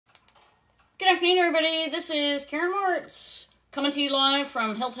Good afternoon, everybody. This is Karen Martz coming to you live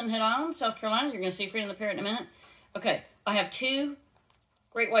from Hilton, Head Island, South Carolina. You're going to see Freedom the Parrot in a minute. Okay, I have two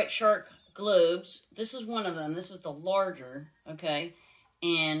great white shark globes. This is one of them. This is the larger, okay?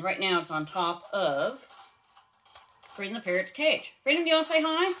 And right now it's on top of Freedom the Parrot's cage. Freedom, do you want to say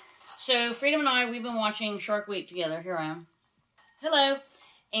hi? So Freedom and I, we've been watching Shark Week together. Here I am. Hello.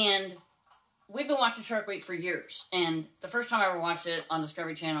 And we've been watching Shark Week for years. And the first time I ever watched it on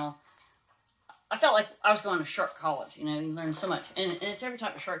Discovery Channel, I felt like I was going to shark college. You know, you learn so much. And it's every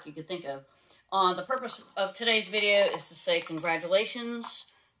type of shark you could think of. The purpose of today's video is to say congratulations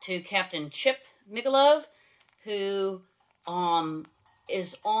to Captain Chip Migalove, who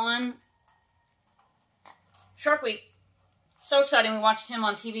is on Shark Week. So exciting. We watched him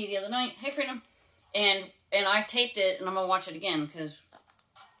on TV the other night. Hey, Freedom. And I taped it, and I'm going to watch it again because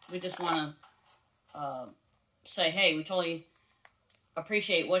we just want to say, hey, we totally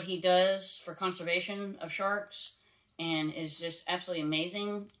appreciate what he does for conservation of sharks, and is just absolutely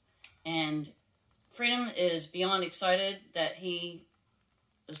amazing. And Freedom is beyond excited that he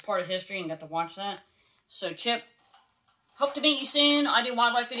is part of history and got to watch that. So Chip, hope to meet you soon. I do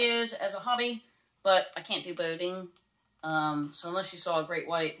wildlife videos as a hobby, but I can't do boating. So unless you saw a great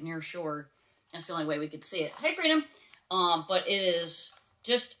white near shore, that's the only way we could see it. Hey, Freedom. But it is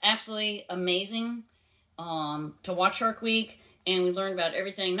just absolutely amazing to watch Shark Week. And we learned about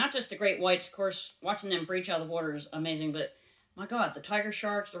everything, not just the great whites. Of course, watching them breach out of the water is amazing. But, my God, the tiger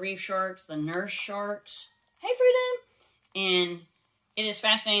sharks, the reef sharks, the nurse sharks. Hey, Freedom! And it is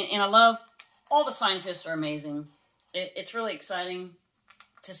fascinating. And I love, all the scientists are amazing. It's really exciting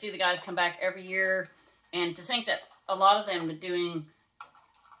to see the guys come back every year. And to think that a lot of them have been doing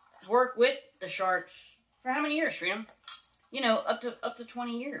work with the sharks for how many years, Freedom? You know, up to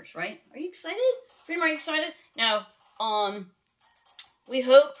 20 years, right? Are you excited? Freedom, are you excited? Now, we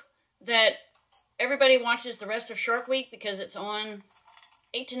hope that everybody watches the rest of Shark Week because it's on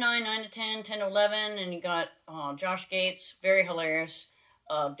 8 to 9, 9 to 10, 10 to 11, and you got Josh Gates, very hilarious,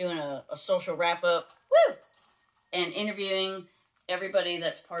 doing a social wrap-up, woo, and interviewing everybody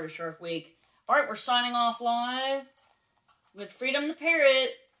that's part of Shark Week. All right, we're signing off live with Freedom the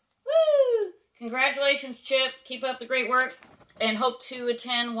Parrot. Woo! Congratulations, Chip. Keep up the great work, and hope to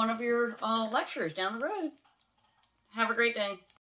attend one of your lectures down the road. Have a great day.